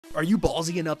Are you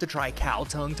ballsy enough to try cow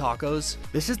tongue tacos?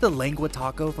 This is the lengua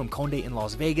taco from Conde in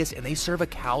Las Vegas, and they serve a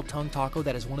cow tongue taco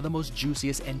that is one of the most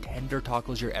juiciest and tender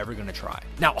tacos you're ever gonna try.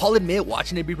 Now, I'll admit,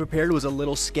 watching it be prepared was a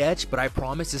little sketch, but I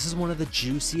promise this is one of the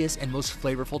juiciest and most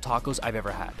flavorful tacos I've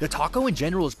ever had. The taco in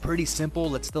general is pretty simple,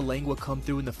 lets the lengua come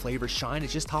through and the flavor shine.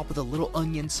 It's just topped with a little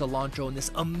onion, cilantro, and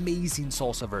this amazing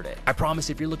salsa verde. I promise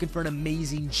if you're looking for an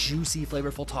amazing, juicy,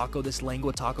 flavorful taco, this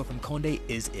lengua taco from Conde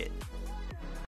is it.